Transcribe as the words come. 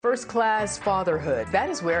First Class Fatherhood. That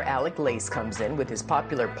is where Alec Lace comes in with his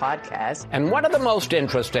popular podcast. And one of the most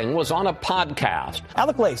interesting was on a podcast.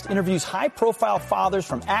 Alec Lace interviews high-profile fathers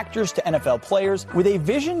from actors to NFL players with a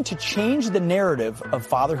vision to change the narrative of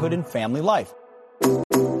fatherhood and family life.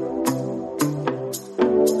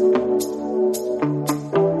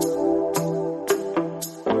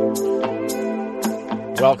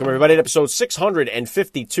 Welcome, everybody, to episode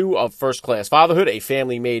 652 of First Class Fatherhood, a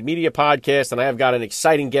family-made media podcast, and I have got an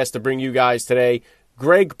exciting guest to bring you guys today.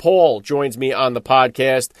 Greg Paul joins me on the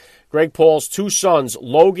podcast. Greg Paul's two sons,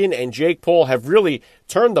 Logan and Jake Paul, have really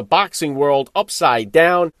turned the boxing world upside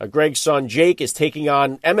down. Greg's son, Jake, is taking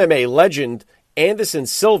on MMA legend Anderson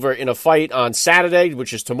Silva in a fight on Saturday,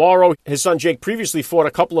 which is tomorrow. His son Jake previously fought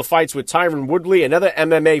a couple of fights with Tyron Woodley, another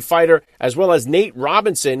MMA fighter, as well as Nate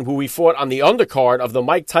Robinson, who he fought on the undercard of the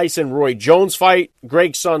Mike Tyson-Roy Jones fight.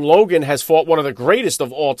 Greg's son Logan has fought one of the greatest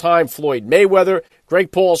of all time, Floyd Mayweather.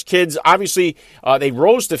 Greg Paul's kids, obviously, they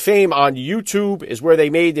rose to fame on YouTube, is where they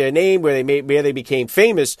made their name, where they became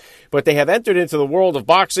famous, but they have entered into the world of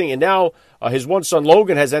boxing, and now his one son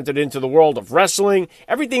Logan has entered into the world of wrestling.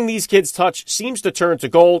 Everything these kids touch seems to turn to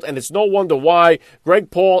gold, and it's no wonder why. Greg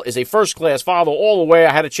Paul is a first-class father all the way.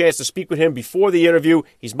 I had a chance to speak with him before the interview.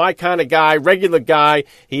 He's my kind of guy, regular guy.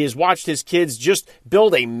 He has watched his kids just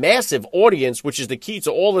build a massive audience, which is the key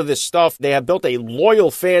to all of this stuff. They have built a loyal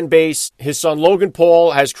fan base. His son Logan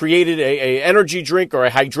Paul has created a energy drink or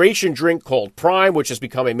a hydration drink called Prime, which has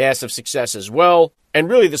become a massive success as well. And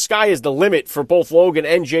really, the sky is the limit for both Logan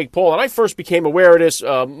and Jake Paul. And I first became aware of this.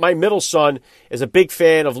 My middle son is a big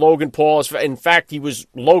fan of Logan Paul. In fact, he was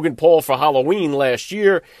Logan Paul for Halloween last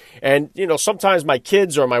year. And, you know, sometimes my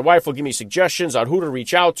kids or my wife will give me suggestions on who to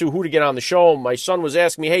reach out to, who to get on the show. My son was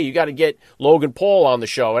asking me, hey, you got to get Logan Paul on the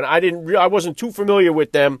show. And I wasn't too familiar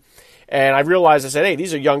with them. And I realized, I said, hey,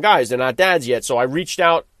 these are young guys. They're not dads yet. So I reached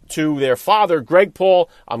out to their father, Greg Paul.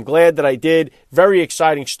 I'm glad that I did. Very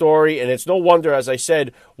exciting story, and it's no wonder, as I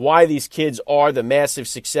said, why these kids are the massive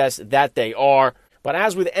success that they are. But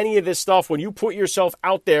as with any of this stuff, when you put yourself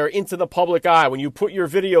out there into the public eye, when you put your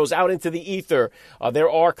videos out into the ether, there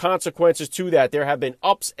are consequences to that. There have been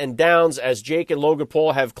ups and downs as Jake and Logan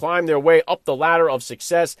Paul have climbed their way up the ladder of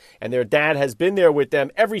success, and their dad has been there with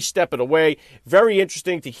them every step of the way. Very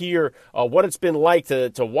interesting to hear what it's been like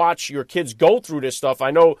to watch your kids go through this stuff.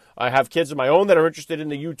 I know I have kids of my own that are interested in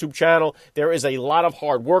the YouTube channel. There is a lot of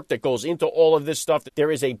hard work that goes into all of this stuff.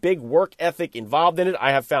 There is a big work ethic involved in it.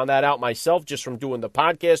 I have found that out myself just from doing the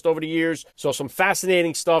podcast over the years. So some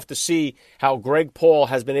fascinating stuff to see how Greg Paul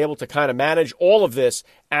has been able to kind of manage all of this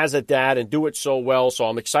as a dad and do it so well. So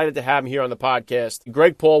I'm excited to have him here on the podcast.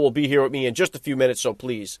 Greg Paul will be here with me in just a few minutes, so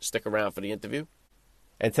please stick around for the interview.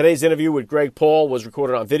 And today's interview with Greg Paul was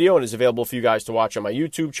recorded on video and is available for you guys to watch on my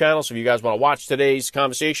YouTube channel. So if you guys want to watch today's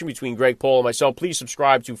conversation between Greg Paul and myself, please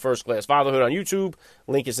subscribe to First Class Fatherhood on YouTube.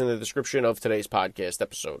 Link is in the description of today's podcast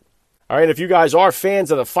episode. All right, if you guys are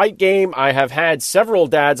fans of the fight game, I have had several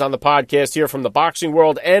dads on the podcast here from the boxing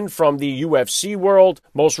world and from the UFC world.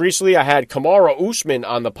 Most recently, I had Kamaru Usman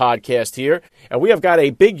on the podcast here, and we have got a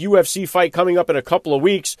big UFC fight coming up in a couple of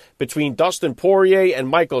weeks between Dustin Poirier and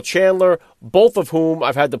Michael Chandler, both of whom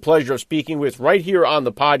I've had the pleasure of speaking with right here on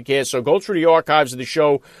the podcast. So go through the archives of the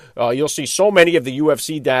show. You'll see so many of the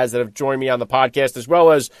UFC dads that have joined me on the podcast, as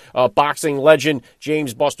well as boxing legend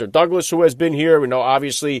James Buster Douglas, who has been here. We know,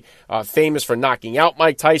 obviously, famous for knocking out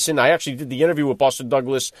Mike Tyson. I actually did the interview with Buster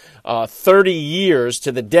Douglas 30 years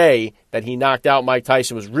to the day that he knocked out Mike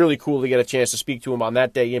Tyson. It was really cool to get a chance to speak to him on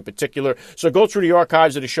that day in particular. So go through the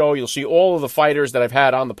archives of the show. You'll see all of the fighters that I've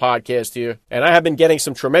had on the podcast here. And I have been getting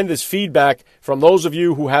some tremendous feedback from those of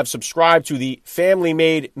you who have subscribed to the Family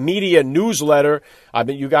Made Media newsletter.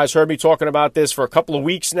 You guys heard me talking about this for a couple of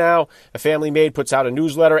weeks now. The Family Made puts out a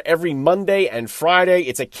newsletter every Monday and Friday.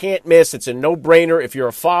 It's a can't miss. It's a no-brainer. If you're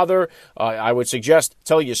a father, I would suggest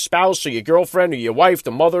tell your spouse or your girlfriend or your wife,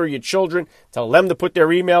 the mother or your children, tell them to put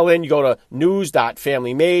their email in. You go to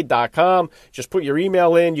news.familymade.com. Just put your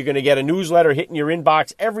email in. You're going to get a newsletter hitting your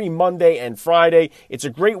inbox every Monday and Friday. It's a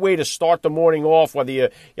great way to start the morning off, whether you're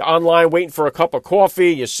online waiting for a cup of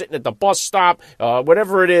coffee, you're sitting at the bus stop,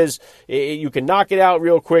 whatever it is, you can knock it out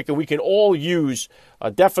real quick, and we can all use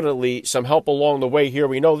definitely some help along the way here.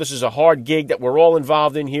 We know this is a hard gig that we're all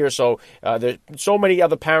involved in here, so so many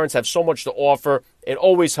other parents have so much to offer. It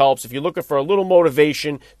always helps. If you're looking for a little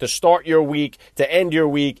motivation to start your week, to end your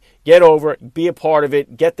week, Get over it. Be a part of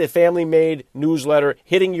it. Get the Family Made newsletter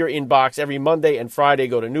hitting your inbox every Monday and Friday.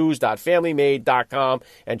 Go to news.familymade.com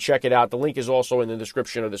and check it out. The link is also in the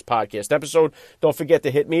description of this podcast episode. Don't forget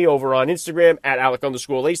to hit me over on Instagram at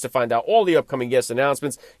Alec_Lace to find out all the upcoming guest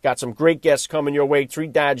announcements. Got some great guests coming your way. 3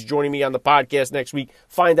 dads joining me on the podcast next week.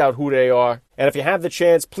 Find out who they are. And if you have the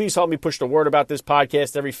chance, please help me push the word about this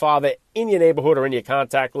podcast. Every father in your neighborhood or in your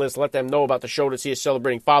contact list, let them know about the show to see us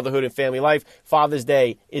celebrating fatherhood and family life. Father's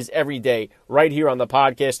Day is every day right here on the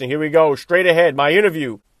podcast. And here we go, straight ahead, my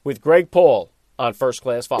interview with Greg Paul on First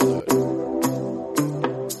Class Fatherhood.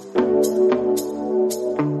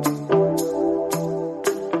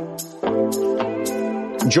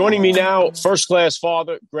 Joining me now, First Class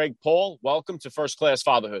Father Greg Paul. Welcome to First Class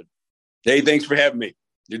Fatherhood. Hey, thanks for having me.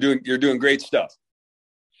 You're doing great stuff.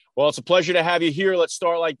 Well, it's a pleasure to have you here. Let's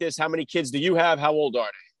start like this. How many kids do you have? How old are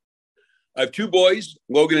they? I have 2 boys,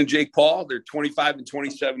 Logan and Jake Paul. They're 25 and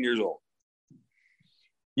 27 years old.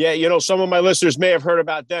 Yeah, some of my listeners may have heard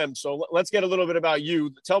about them. So let's get a little bit about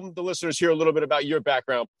you. Tell the listeners here a little bit about your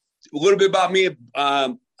background. A little bit about me.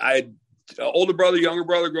 I had an older brother, younger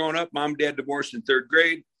brother growing up. Mom and dad divorced in 3rd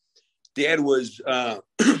grade. Dad was in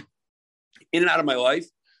and out of my life.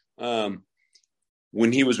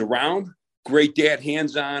 When he was around, great dad,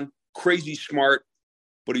 hands-on, crazy smart,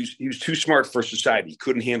 but he was too smart for society. He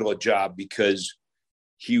couldn't handle a job because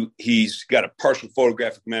he's got a partial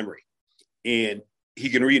photographic memory and he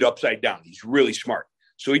can read upside down. He's really smart.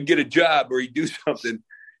 So he'd get a job or he'd do something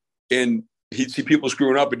and he'd see people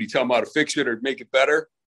screwing up and he'd tell them how to fix it or make it better.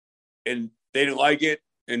 And they didn't like it.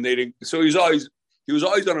 And they didn't. So he was always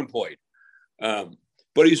unemployed. But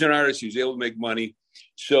he's an artist. He was able to make money.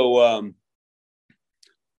 So,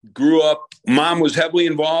 grew up, mom was heavily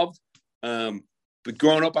involved. But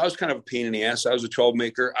growing up, I was kind of a pain in the ass. I was a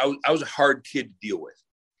troublemaker. I was a hard kid to deal with.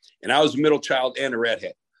 And I was a middle child and a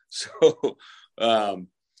redhead. So, so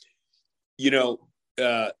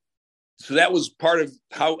that was part of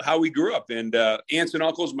how we grew up. And aunts and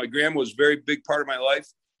uncles, my grandma was a very big part of my life,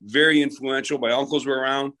 very influential. My uncles were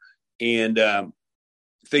around. And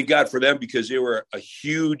thank God for them because they were a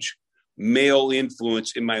huge male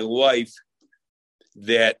influence in my life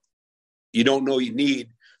that you don't know you need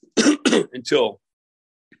until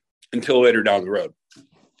later down the road.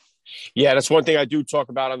 Yeah, that's one thing I do talk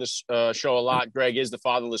about on this show a lot, Greg, is the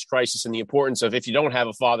fatherless crisis and the importance of, if you don't have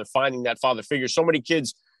a father, finding that father figure. So many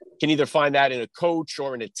kids can either find that in a coach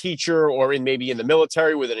or in a teacher or maybe in the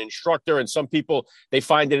military with an instructor. And some people, they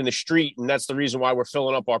find it in the street. And that's the reason why we're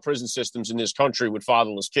filling up our prison systems in this country with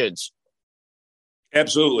fatherless kids.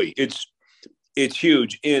 Absolutely. It's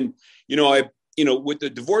huge. And, with the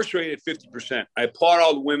divorce rate at 50%, I applaud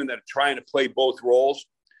all the women that are trying to play both roles.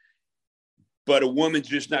 But a woman's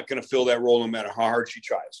just not going to fill that role no matter how hard she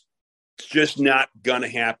tries. It's just not going to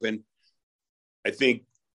happen. I think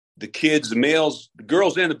the kids, the males, the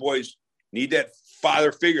girls and the boys need that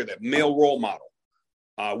father figure, that male role model,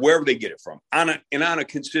 wherever they get it from, on a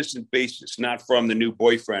consistent basis, not from the new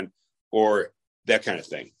boyfriend or that kind of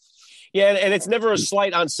thing. Yeah, and it's never a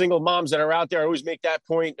slight on single moms that are out there. I always make that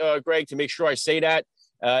point, Greg, to make sure I say that.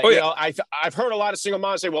 I've heard a lot of single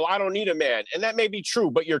moms say, well, I don't need a man. And that may be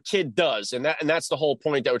true, but your kid does. And that's the whole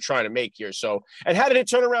point that we're trying to make here. So, and how did it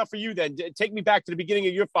turn around for you then? Take me back to the beginning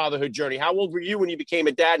of your fatherhood journey. How old were you when you became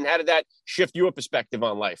a dad, and how did that shift your perspective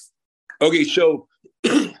on life? Okay, so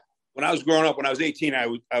when I was growing up, when I was 18, I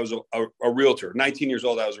was a realtor. 19 years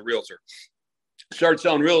old, I was a realtor. Started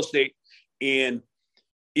selling real estate. And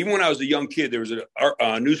even when I was a young kid, there was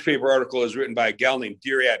a newspaper article that was written by a gal named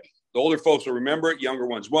Dear Abby. The older folks will remember it. Younger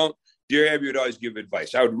ones won't. Dear Abby would always give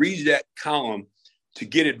advice. I would read that column to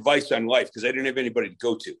get advice on life because I didn't have anybody to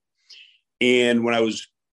go to. And when I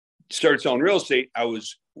started selling real estate, I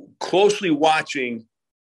was closely watching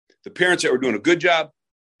the parents that were doing a good job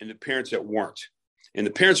and the parents that weren't. And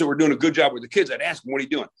the parents that were doing a good job with the kids, I'd ask them, what are you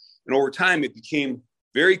doing? And over time, it became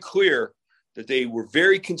very clear that they were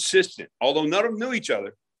very consistent. Although none of them knew each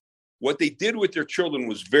other, what they did with their children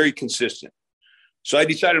was very consistent. So I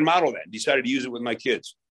decided to model that, decided to use it with my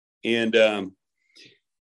kids. And that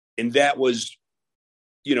was,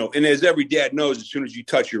 and as every dad knows, as soon as you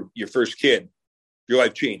touch your first kid, your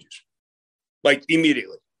life changes, like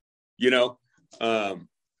immediately,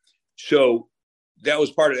 so that was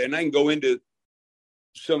part of it. And I can go into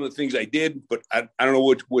some of the things I did, but I don't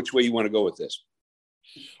know which way you want to go with this.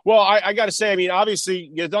 Well, I got to say, I mean,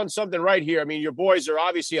 obviously you've done something right here. I mean, your boys are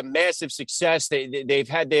obviously a massive success.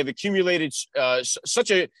 They've accumulated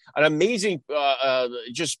such an amazing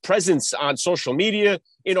just presence on social media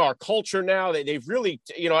in our culture now. They've really,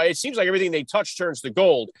 it seems like everything they touch turns to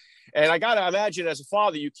gold. And I got to imagine as a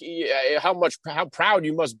father, how proud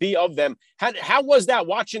you must be of them. How was that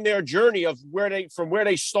watching their journey of from where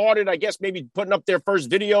they started, I guess maybe putting up their first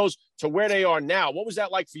videos to where they are now? What was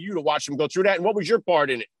that like for you to watch them go through that? And what was your part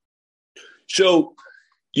in it? So,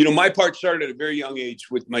 my part started at a very young age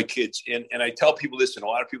with my kids. And I tell people this, and a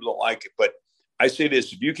lot of people don't like it, but I say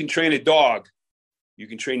this: if you can train a dog, you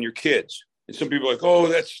can train your kids. And some people are like, oh,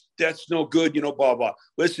 that's no good, blah, blah.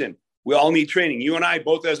 Listen, we all need training. You and I,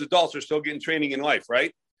 both as adults, are still getting training in life,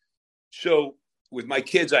 right? So with my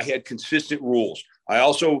kids, I had consistent rules.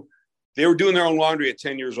 They were doing their own laundry at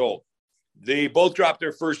 10 years old. They both dropped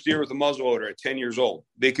their first deer with a muzzleloader at 10 years old.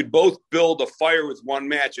 They could both build a fire with one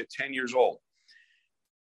match at 10 years old.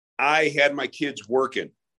 I had my kids working.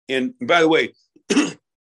 And by the way,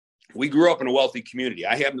 we grew up in a wealthy community.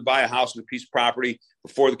 I happened to buy a house and a piece of property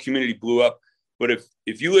before the community blew up. But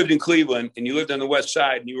if you lived in Cleveland and you lived on the west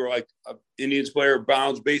side and you were like an Indians player,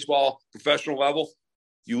 Browns, baseball, professional level,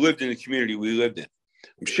 you lived in the community we lived in.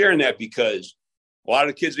 I'm sharing that because a lot of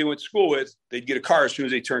the kids they went to school with, they'd get a car as soon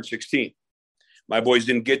as they turned 16. My boys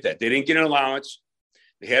didn't get that. They didn't get an allowance.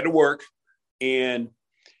 They had to work. And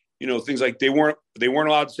things like they weren't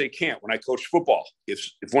allowed to say can't. When I coached football, if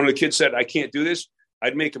one of the kids said, I can't do this,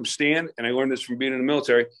 I'd make them stand. And I learned this from being in the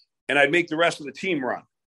military, and I'd make the rest of the team run.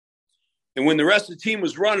 And when the rest of the team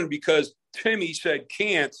was running because Timmy said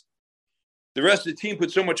can't, the rest of the team put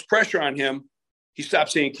so much pressure on him, he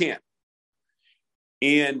stopped saying can't.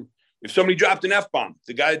 And if somebody dropped an F-bomb,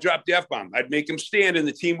 the guy that dropped the F-bomb, I'd make him stand and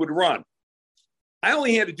the team would run. I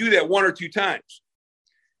only had to do that 1 or 2 times.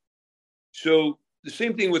 So the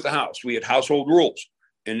same thing with the house. We had household rules.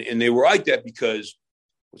 And they were like that because,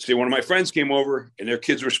 let's say one of my friends came over and their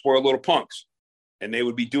kids were spoiled little punks and they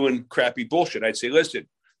would be doing crappy bullshit. I'd say, listen,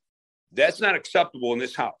 that's not acceptable in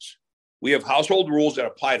this house. We have household rules that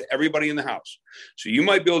apply to everybody in the house. So you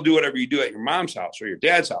might be able to do whatever you do at your mom's house or your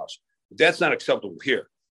dad's house, but that's not acceptable here.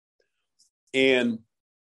 And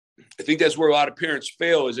I think that's where a lot of parents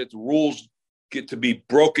fail, is that the rules get to be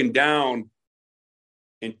broken down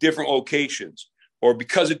in different locations or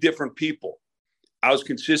because of different people. I was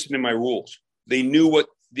consistent in my rules. They knew what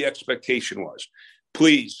the expectation was.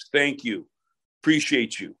 Please, thank you,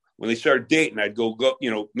 appreciate you. When they started dating, I'd go,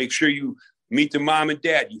 make sure you meet the mom and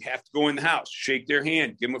dad. You have to go in the house, shake their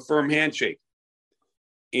hand, give them a firm handshake.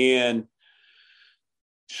 And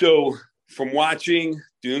so from watching,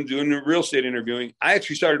 doing the real estate interviewing, I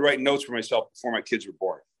actually started writing notes for myself before my kids were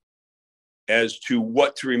born as to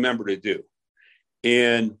what to remember to do.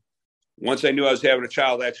 And once I knew I was having a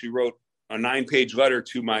child, I actually wrote a 9-page letter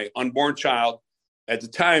to my unborn child, at the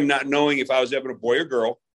time not knowing if I was having a boy or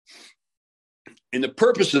girl. And the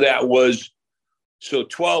purpose of that was so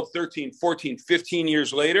 12, 13, 14, 15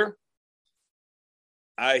 years later,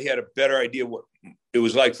 I had a better idea what it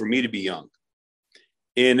was like for me to be young.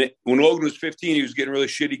 And when Logan was 15, he was getting really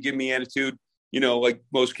shitty, giving me attitude. Like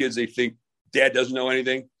most kids, they think dad doesn't know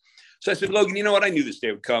anything. So I said, Logan, you know what? I knew this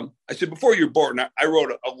day would come. I said, before you were born, I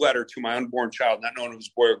wrote a letter to my unborn child, not knowing if it was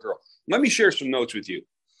a boy or girl. Let me share some notes with you.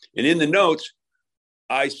 And in the notes,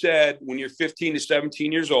 I said, when you're 15 to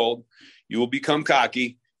 17 years old, you will become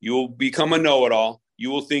cocky. You will become a know-it-all. You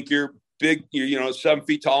will think you're big, you're 7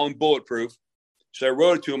 feet tall and bulletproof. So I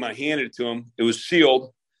wrote it to him. I handed it to him. It was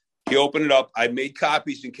sealed. He opened it up. I made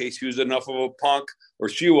copies in case he was enough of a punk, or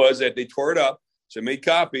she was, that they tore it up. So I made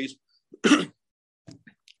copies.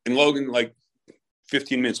 And Logan, like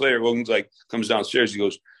 15 minutes later, Logan's like, comes downstairs. He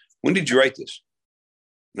goes, when did you write this?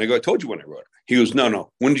 And I go, I told you when I wrote it. He goes,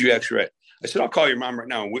 no. When did you actually write it? I said, I'll call your mom right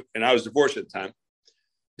now. And I was divorced at the time.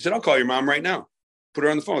 I said, I'll call your mom right now. Put her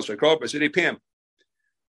on the phone. So I called up. I said, hey, Pam,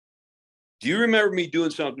 do you remember me doing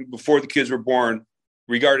something before the kids were born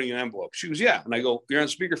regarding an envelope? She goes, yeah. And I go, you're on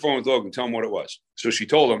speakerphone with Logan. Tell him what it was. So she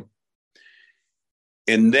told him.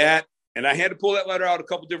 And I had to pull that letter out a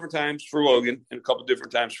couple different times for Logan and a couple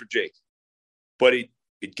different times for Jake. But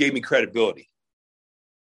it gave me credibility.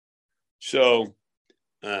 So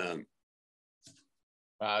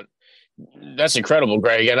that's incredible,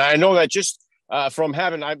 Greg. And I know that just from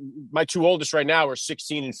having my 2 oldest right now are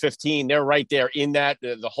 16 and 15. They're right there in that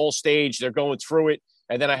the whole stage. They're going through it.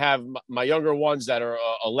 And then I have my younger ones that are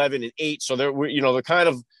 11 and 8. So they're the kind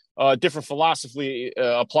of different philosophy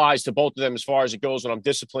applies to both of them as far as it goes when I'm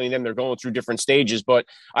disciplining them. They're going through different stages. But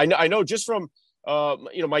I know just from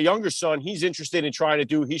my younger son, he's interested in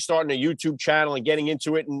he's starting a YouTube channel and getting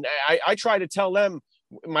into it. And I try to tell them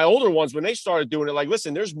my older ones, when they started doing it, like,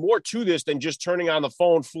 listen, there's more to this than just turning on the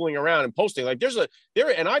phone, fooling around and posting. Like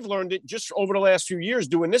and I've learned it just over the last few years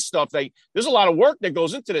doing this stuff. Like, there's a lot of work that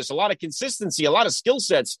goes into this, a lot of consistency, a lot of skill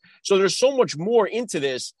sets. So there's so much more into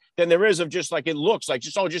this than there is of just like, it looks like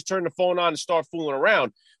just turn the phone on and start fooling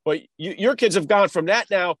around. But your kids have gone from that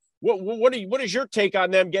now. What is your take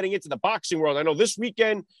on them getting into the boxing world? I know this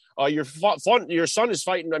weekend your son is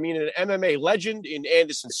fighting, an MMA legend in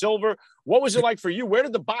Anderson Silva. What was it like for you? Where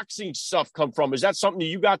did the boxing stuff come from? Is that something that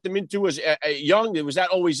you got them into as young? Was that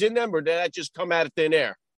always in them, or did that just come out of thin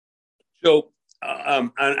air? So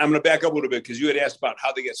I'm going to back up a little bit because you had asked about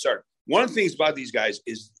how they get started. One of the things about these guys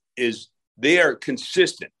is they are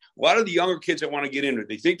consistent. A lot of the younger kids that want to get into it,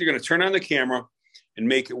 they think they're going to turn on the camera and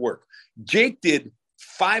make it work. Jake did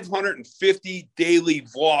 550 daily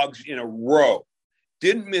vlogs in a row.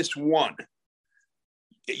 Didn't miss one.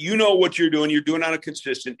 You know what you're doing. You're doing on a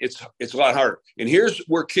consistent. It's a lot harder. And here's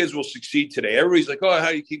where kids will succeed today. Everybody's like, oh, how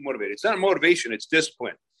do you keep motivated? It's not motivation. It's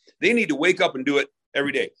discipline. They need to wake up and do it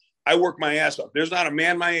every day. I work my ass off. There's not a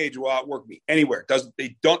man my age who will outwork me anywhere.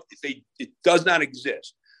 It does not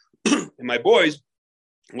exist. And my boys,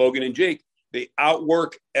 Logan and Jake, they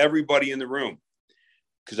outwork everybody in the room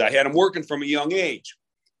because I had them working from a young age.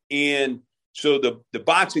 And so the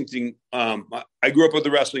boxing thing, I grew up with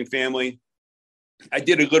a wrestling family. I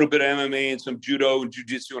did a little bit of MMA and some judo and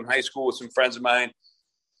jiu-jitsu in high school with some friends of mine.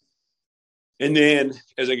 And then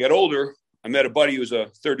as I got older, I met a buddy who was a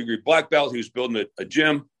third-degree black belt. He was building a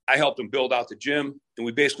gym. I helped him build out the gym, and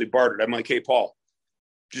we basically bartered. I'm like, hey, Paul,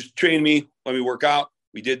 just train me. Let me work out.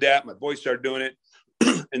 We did that. My boys started doing it.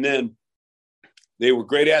 And then they were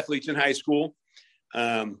great athletes in high school.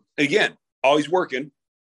 Again, always working.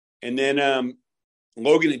 And then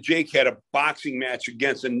Logan and Jake had a boxing match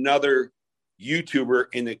against another YouTuber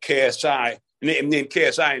in the KSI, named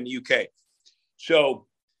KSI in the UK. So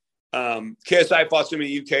KSI fought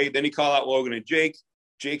somebody in the UK. Then he called out Logan and Jake.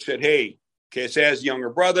 Jake said, hey, KSI has a younger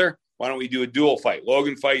brother. Why don't we do a dual fight?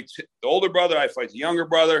 Logan fights the older brother. I fight the younger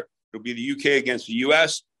brother. It'll be the UK against the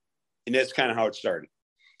US. And that's kind of how it started.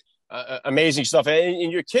 Amazing stuff.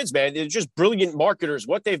 And your kids, man, they're just brilliant marketers.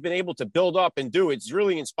 What they've been able to build up and do, it's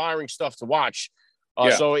really inspiring stuff to watch.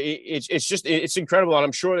 Yeah. So it's incredible. And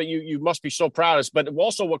I'm sure that you must be so proud of us. But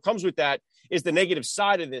also what comes with that is the negative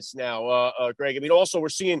side of this now, Greg. Also we're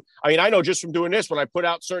seeing, I know just from doing this, when I put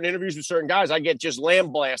out certain interviews with certain guys, I get just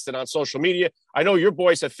lambasted on social media. I know your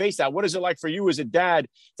boys have faced that. What is it like for you as a dad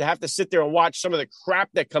to have to sit there and watch some of the crap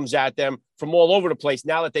that comes at them from all over the place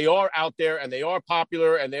now that they are out there and they are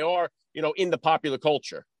popular and they are, in the popular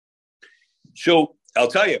culture? So I'll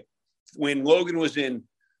tell you, when Logan was in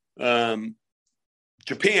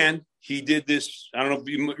Japan, he did this. I don't know if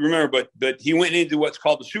you remember, but he went into what's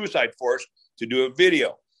called the Suicide Force to do a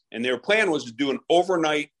video. And their plan was to do an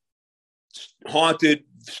overnight haunted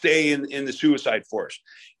stay in the Suicide Force.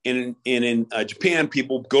 And in Japan,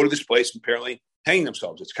 people go to this place and apparently hang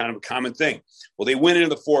themselves. It's kind of a common thing. Well, they went into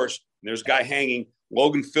the force, and there's a guy hanging.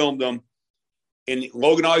 Logan filmed them. And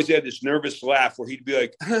Logan always had this nervous laugh where he'd be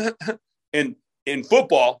like, and in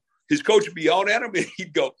football, his coach would be yelling at him, and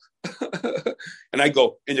he'd go, and I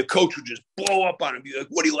go, and the coach would just blow up on him, be like,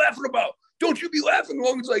 what are you laughing about? Don't you be laughing.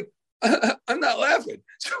 Logan's like, I'm not laughing.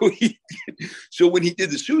 So when he did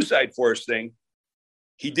the Suicide Force thing,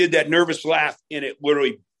 he did that nervous laugh, and it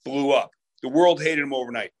literally blew up. The world hated him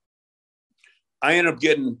overnight. I ended up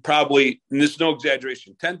getting probably, and this is no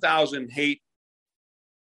exaggeration, 10,000 hate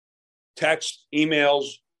texts, emails,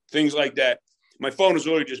 things like that. My phone was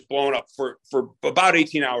literally just blowing up for about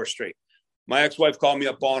 18 hours straight. My ex-wife called me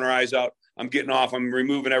up, bawling her eyes out. I'm getting off. I'm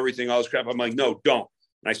removing everything, all this crap. I'm like, no, don't.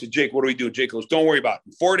 And I said, Jake, what do we do? Jake goes, don't worry about it.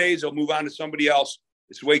 In 4 days, they'll move on to somebody else.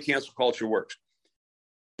 It's the way cancel culture works.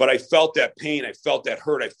 But I felt that pain. I felt that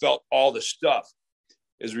hurt. I felt all the stuff.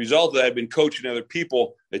 As a result of that, I've been coaching other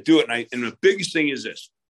people that do it. And the biggest thing is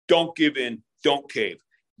this: don't give in, don't cave.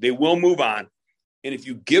 They will move on. And if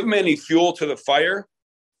you give them any fuel to the fire,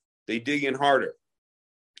 they dig in harder.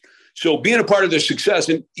 So being a part of their success,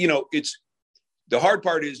 and, it's the hard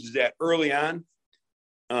part is that early on,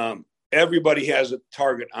 everybody has a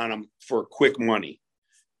target on them for quick money.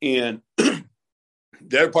 And the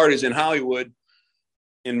other part is in Hollywood.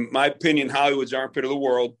 In my opinion, Hollywood's the armpit of the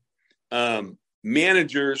world.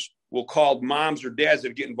 Managers will call moms or dads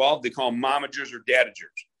that get involved. They call them momagers or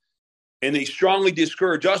dadagers. And they strongly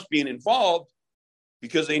discourage us being involved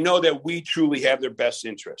because they know that we truly have their best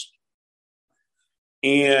interest.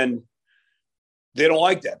 And they don't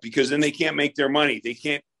like that because then they can't make their money. They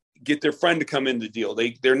can't get their friend to come in the deal.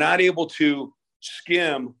 They're not able to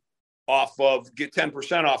skim get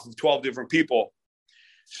 10% off of 12 different people.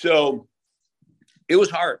 So it was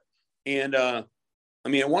hard. And I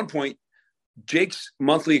mean, at one point, Jake's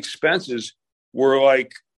monthly expenses were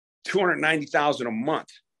like $290,000 a month.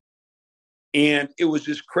 And it was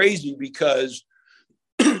just crazy because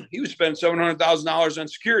he was spending $700,000 on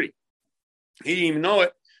security. He didn't even know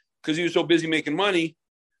it because he was so busy making money.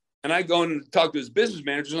 And I go and talk to his business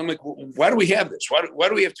managers. And I'm like, well, why do we have this? Why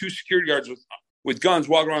do we have 2 security guards with guns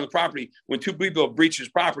walking around the property when 2 people have breached his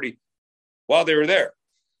property while they were there?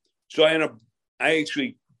 So I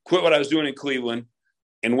actually quit what I was doing in Cleveland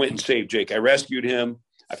and went and saved Jake. I rescued him.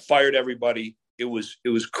 I fired everybody. It was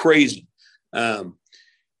crazy.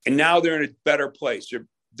 And now they're in a better place.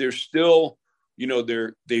 They're still,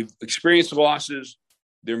 they've experienced losses.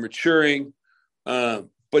 They're maturing.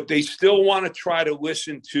 But they still want to try to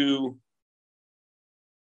listen to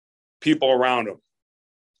people around them.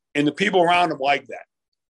 And the people around them like that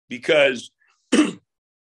because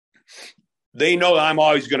they know that I'm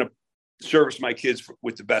always going to service my kids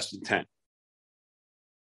with the best intent.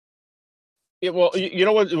 Yeah, well, you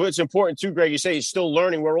know what's important too, Greg. You say he's still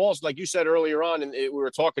learning. We're all, like you said earlier on, and we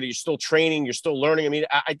were talking. You're still training. You're still learning. I mean,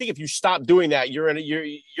 I think if you stop doing that, you're in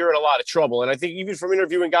a lot of trouble. And I think even from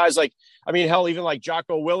interviewing guys like, I mean, hell, even like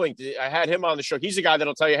Jocko Willing, I had him on the show. He's a guy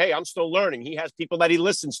that'll tell you, hey, I'm still learning. He has people that he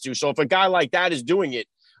listens to. So if a guy like that is doing it,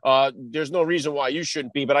 there's no reason why you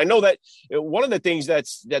shouldn't be. But I know that one of the things that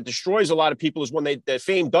destroys a lot of people is when the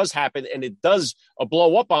fame does happen and it does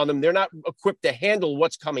blow up on them. They're not equipped to handle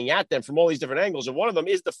what's coming at them from all these different angles. And one of them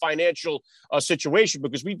is the financial situation,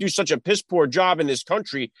 because we do such a piss poor job in this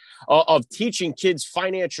country of teaching kids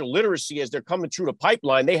financial literacy as they're coming through the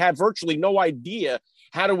pipeline. They have virtually no idea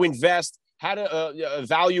how to invest, how to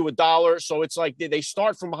value a dollar. So it's like they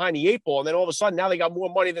start from behind the 8 ball, and then all of a sudden now they got more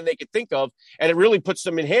money than they could think of. And it really puts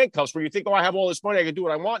them in handcuffs where you think, oh, I have all this money, I can do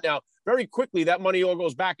what I want now. Very quickly, that money all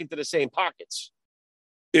goes back into the same pockets.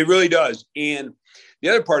 It really does. And the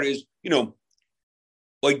other part is,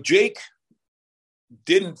 like Jake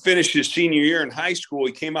didn't finish his senior year in high school.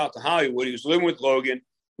 He came out to Hollywood. He was living with Logan.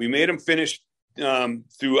 We made him finish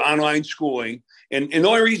through online schooling. And the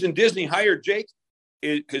only reason Disney hired Jake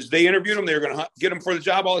because they interviewed him, they were going to get him for the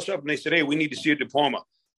job, all this stuff. And they said, hey, we need to see a diploma.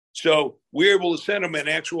 So we were able to send him an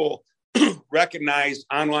actual recognized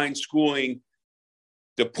online schooling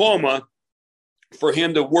diploma for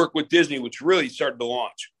him to work with Disney, which really started to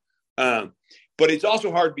launch. But it's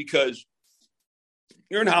also hard because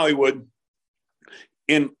you're in Hollywood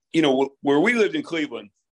and, where we lived in Cleveland,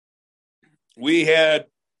 we had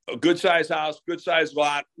a good sized house, good sized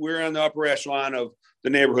lot. We're in the upper echelon of the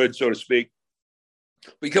neighborhood, so to speak.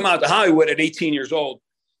 We come out to Hollywood at 18 years old,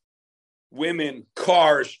 women,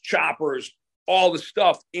 cars, choppers, all the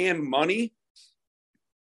stuff and money.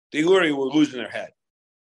 They literally were losing their head.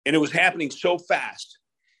 And it was happening so fast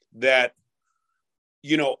that,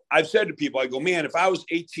 I've said to people, I go, man, if I was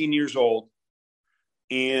 18 years old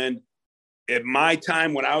and at my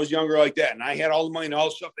time when I was younger like that, and I had all the money and all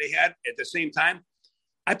the stuff they had at the same time,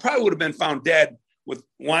 I probably would have been found dead with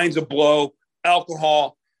lines of blow,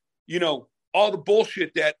 alcohol, all the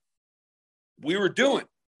bullshit that we were doing.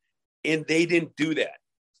 And they didn't do that.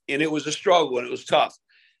 And it was a struggle and it was tough.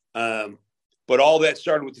 But all that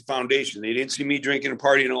started with the foundation. They didn't see me drinking and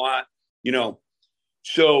partying a lot,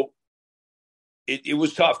 So it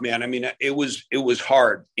was tough, man. I mean, it was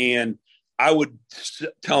hard. And I would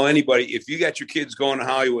tell anybody, if you got your kids going to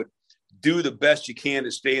Hollywood, do the best you can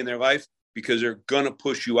to stay in their life because they're going to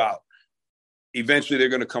push you out. Eventually they're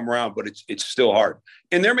going to come around, but it's still hard.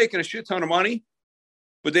 And they're making a shit ton of money,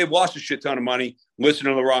 but they've lost a shit ton of money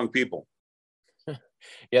listening to the wrong people.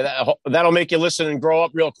 Yeah, that'll make you listen and grow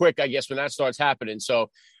up real quick, I guess, when that starts happening. So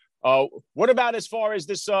what about as far as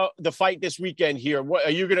this the fight this weekend here? What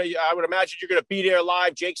are you going to – I would imagine you're going to be there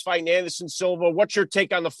live. Jake's fighting Anderson Silva. What's your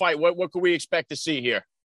take on the fight? What can we expect to see here?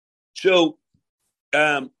 So,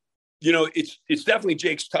 it's definitely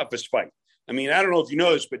Jake's toughest fight. I mean, I don't know if you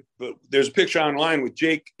know this, but there's a picture online with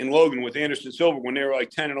Jake and Logan with Anderson Silva when they were like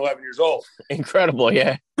 10 and 11 years old. Incredible,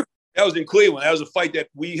 yeah. That was in Cleveland. That was a fight that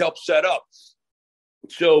we helped set up.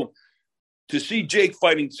 So to see Jake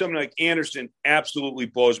fighting someone like Anderson absolutely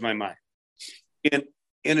blows my mind. And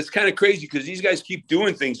it's kind of crazy because these guys keep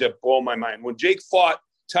doing things that blow my mind. When Jake fought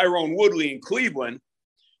Tyrone Woodley in Cleveland,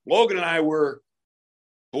 Logan and I were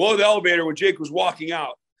below the elevator when Jake was walking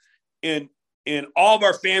out. And all of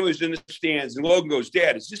our families in the stands. And Logan goes,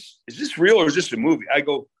 Dad, is this real or is this a movie? I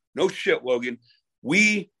go, no shit, Logan.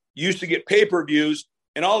 We used to get pay-per-views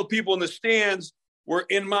and all the people in the stands were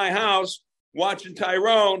in my house watching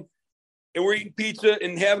Tyrone and we're eating pizza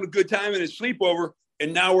and having a good time in a sleepover.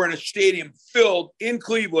 And now we're in a stadium filled in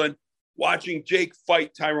Cleveland watching Jake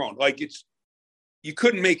fight Tyrone. Like you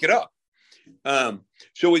couldn't make it up.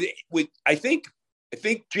 So I think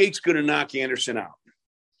Jake's going to knock Anderson out.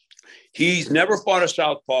 He's never fought a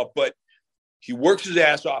southpaw, but he works his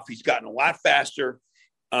ass off. He's gotten a lot faster.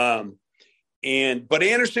 But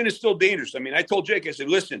Anderson is still dangerous. I mean, I told Jake, I said,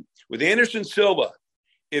 listen, with Anderson Silva,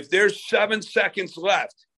 if there's 7 seconds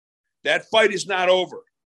left, that fight is not over.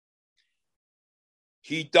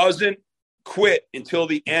 He doesn't quit until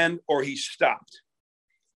the end or he's stopped.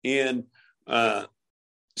 And so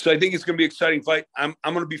I think it's going to be an exciting fight. I'm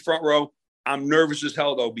going to be front row. I'm nervous as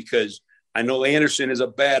hell, though, because I know Anderson is a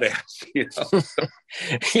badass. You know?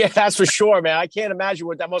 Yeah, that's for sure, man. I can't imagine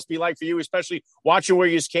what that must be like for you, especially watching where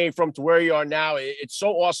you just came from to where you are now. It's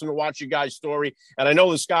so awesome to watch you guys' story. And I know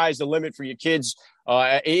the sky's the limit for your kids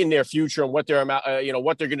in their future and what they're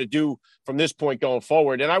going to do from this point going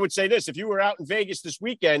forward. And I would say this, if you were out in Vegas this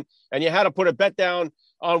weekend and you had to put a bet down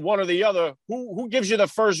on one or the other, who gives you the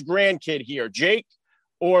first grandkid here, Jake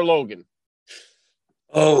or Logan?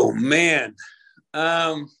 Oh, man.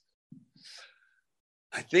 I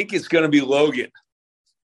think it's going to be Logan.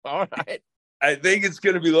 All right. I think it's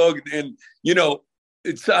going to be Logan. And, you know,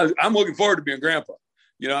 I'm looking forward to being grandpa.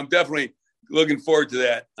 You know, I'm definitely looking forward to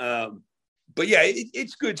that. But yeah,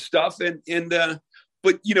 it's good stuff.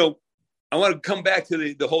 But you know, I want to come back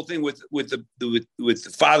to the whole thing with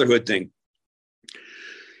the fatherhood thing.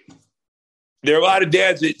 There are a lot of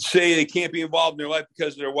dads that say they can't be involved in their life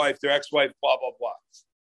because of their wife, their ex-wife, blah, blah, blah.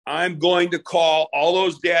 I'm going to call all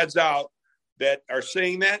those dads out that are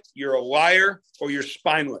saying that. You're a liar or you're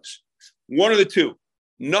spineless. One of the two.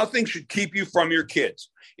 Nothing should keep you from your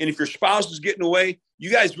kids. And if your spouse is getting away,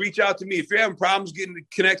 you guys reach out to me. If you're having problems getting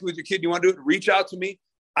connected with your kid, you want to do it, reach out to me.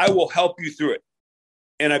 I will help you through it.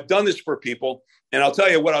 And I've done this for people. And I'll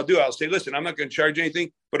tell you what I'll do. I'll say, listen, I'm not going to charge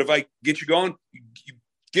anything, but if I get you going, you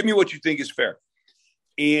give me what you think is fair.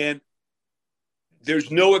 And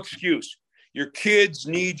there's no excuse. Your kids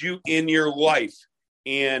need you in your life.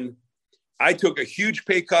 And I took a huge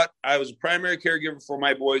pay cut. I was a primary caregiver for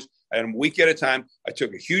my boys. I had them a week at a time. I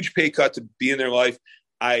took a huge pay cut to be in their life.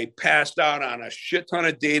 I passed out on a shit ton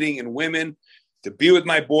of dating and women to be with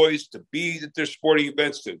my boys, to be at their sporting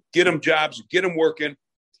events, to get them jobs, to get them working.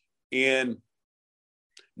 And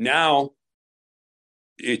now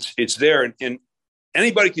it's there, and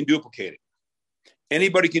anybody can duplicate it.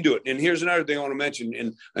 Anybody can do it. And here's another thing I want to mention,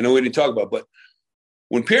 and I know we didn't talk about, but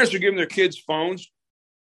when parents are giving their kids phones,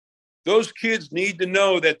 those kids need to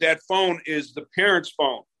know that that phone is the parent's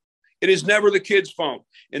phone. It is never the kid's phone.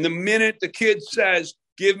 And the minute the kid says,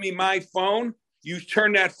 give me my phone, you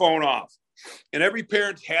turn that phone off. And every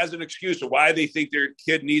parent has an excuse of why they think their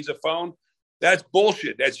kid needs a phone. That's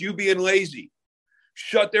bullshit. That's you being lazy.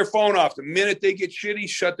 Shut their phone off. The minute they get shitty,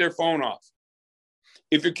 shut their phone off.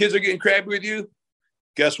 If your kids are getting crabby with you,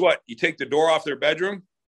 guess what? You take the door off their bedroom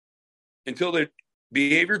until their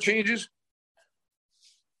behavior changes.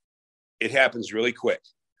 It happens really quick.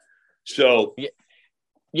 So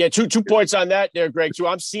yeah, two points on that there, Greg, too.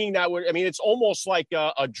 I'm seeing that. I mean, it's almost like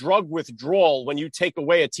a drug withdrawal when you take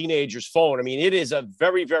away a teenager's phone. I mean, it is a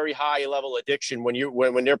very, very high level addiction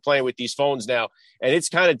when they're playing with these phones now. And it's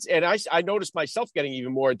kind of, and I noticed myself getting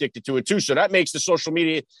even more addicted to it too. So that makes the social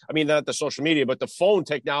media, I mean, not the social media, but the phone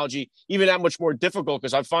technology even that much more difficult,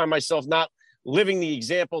 because I find myself not living the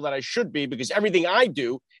example that I should be, because everything I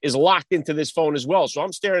do is locked into this phone as well. So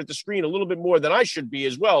I'm staring at the screen a little bit more than I should be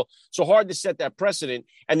as well. So hard to set that precedent.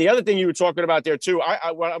 And the other thing you were talking about there too,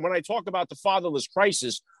 when I talk about the fatherless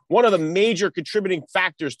crisis, one of the major contributing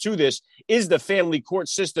factors to this is the family court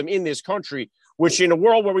system in this country, which in a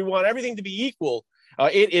world where we want everything to be equal,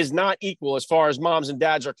 it is not equal as far as moms and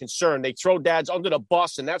dads are concerned. They throw dads under the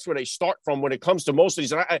bus, and that's where they start from when it comes to most of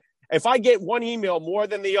these. And if I get one email more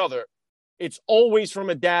than the other, it's always from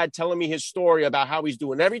a dad telling me his story about how he's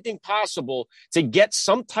doing everything possible to get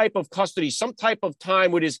some type of custody, some type of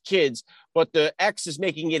time with his kids, but the ex is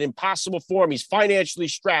making it impossible for him. He's financially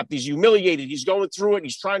strapped. He's humiliated. He's going through it.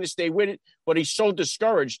 He's trying to stay with it, but he's so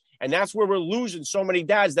discouraged. And that's where we're losing so many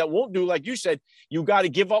dads that won't do, like you said, you got to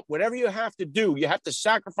give up whatever you have to do. You have to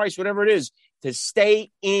sacrifice whatever it is to stay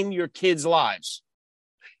in your kids' lives.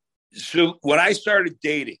 So when I started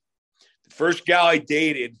dating, the first gal I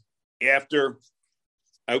dated, after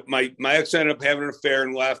my ex ended up having an affair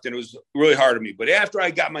and left, and it was really hard on me. But after I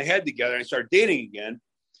got my head together and I started dating again,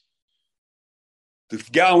 the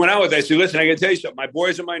gal I went out with, I said, listen, I got to tell you something. My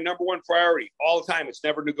boys are my number one priority all the time. It's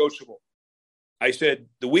never negotiable. I said,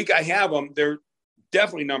 the week I have them, they're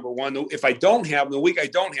definitely number one. If I don't have them, the week I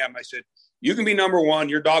don't have them, I said, you can be number one.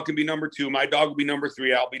 Your dog can be number two. My dog will be number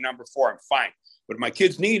three. I'll be number four. I'm fine. But if my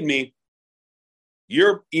kids need me,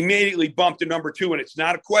 you're immediately bumped to number two, and it's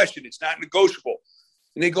not a question. It's not negotiable.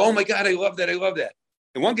 And they go, oh my God, I love that. I love that.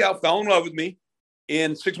 And one gal fell in love with me.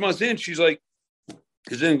 And 6 months in, she's like,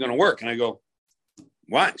 this isn't going to work. And I go,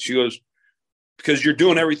 why? She goes, because you're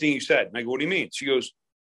doing everything you said. And I go, what do you mean? She goes,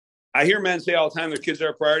 I hear men say all the time their kids are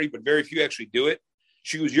a priority, but very few actually do it.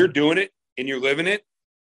 She goes, you're doing it and you're living it.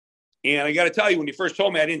 And I got to tell you, when you first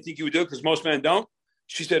told me, I didn't think you would do it because most men don't.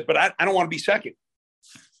 She said, but I don't want to be second.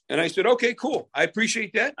 And I said, okay, cool. I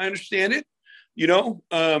appreciate that. I understand it. You know,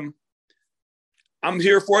 I'm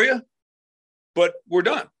here for you, but we're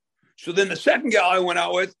done. So then the second gal I went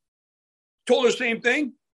out with told her the same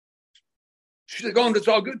thing. She's like, oh, that's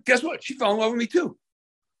all good. Guess what? She fell in love with me too.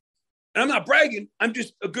 And I'm not bragging. I'm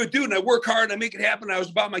just a good dude and I work hard and I make it happen. I was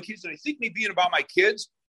about my kids. And I think me being about my kids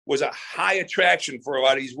was a high attraction for a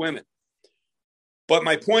lot of these women. But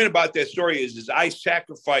my point about that story is I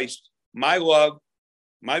sacrificed my love,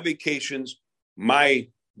 my vacations, my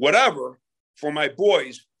whatever for my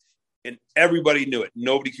boys, and everybody knew it.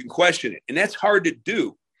 Nobody can question it. And that's hard to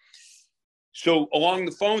do. So along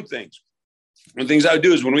the phone things, one of the things I would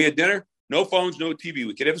do is when we had dinner, no phones, no TV.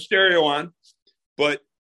 We could have a stereo on, but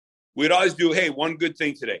we'd always do, hey, one good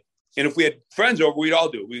thing today. And if we had friends over, we'd all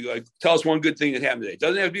do it. We'd like, tell us one good thing that happened today. It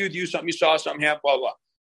doesn't have to be with you, something you saw, something happened, blah, blah.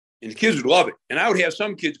 And the kids would love it. And I would have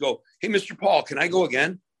some kids go, hey, Mr. Paul, can I go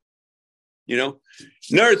again? You know,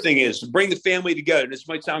 another thing is to bring the family together. This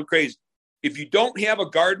might sound crazy. If you don't have a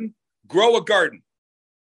garden, grow a garden.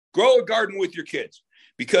 Grow a garden with your kids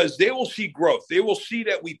because they will see growth. They will see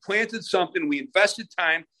that we planted something, we invested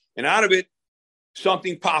time, and out of it,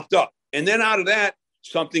 something popped up. And then out of that,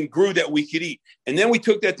 something grew that we could eat. And then we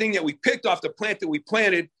took that thing that we picked off the plant that we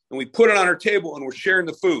planted and we put it on our table and we're sharing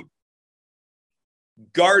the food.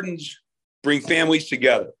 Gardens bring families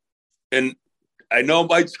together. And I know it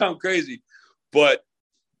might sound crazy, but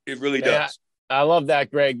it really does. I love that,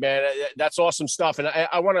 Greg, man. That's awesome stuff. And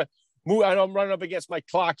I want to move. I know I'm running up against my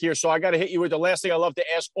clock here, so I got to hit you with the last thing I love to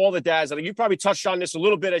ask all the dads. I think you probably touched on this a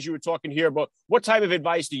little bit as you were talking here, but what type of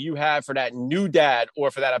advice do you have for that new dad or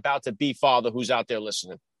for that about to be father who's out there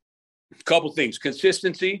listening? A couple things.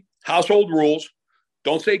 Consistency, household rules.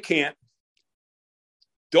 Don't say can't.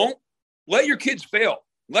 Don't let your kids fail.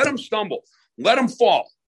 Let them stumble. Let them fall.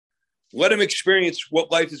 Let them experience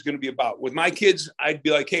what life is going to be about. With my kids, I'd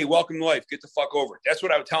be like, hey, welcome to life. Get the fuck over it. That's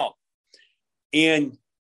what I would tell them. And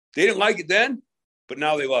they didn't like it then, but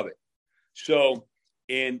now they love it. So,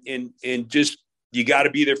 and just, you got to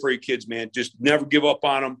be there for your kids, man. Just never give up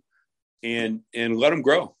on them and let them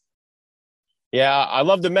grow. Yeah, I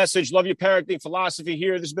love the message. Love your parenting philosophy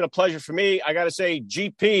here. This has been a pleasure for me. I got to say,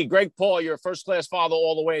 GP, Greg Paul, you're a first-class father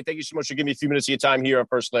all the way. Thank you so much for giving me a few minutes of your time here on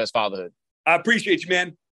First Class Fatherhood. I appreciate you,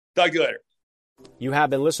 man. Talk to you later. You have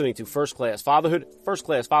been listening to First Class Fatherhood. First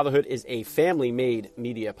Class Fatherhood is a family-made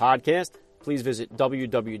media podcast. Please visit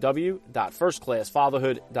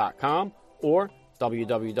www.firstclassfatherhood.com or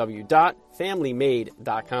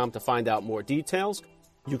www.familymade.com to find out more details.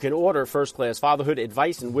 You can order First Class Fatherhood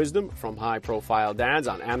advice and wisdom from high-profile dads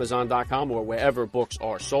on Amazon.com or wherever books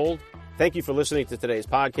are sold. Thank you for listening to today's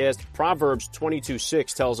podcast. Proverbs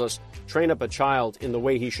 22:6 tells us, train up a child in the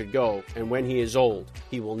way he should go, and when he is old,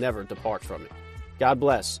 he will never depart from it. God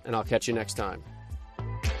bless, and I'll catch you next time.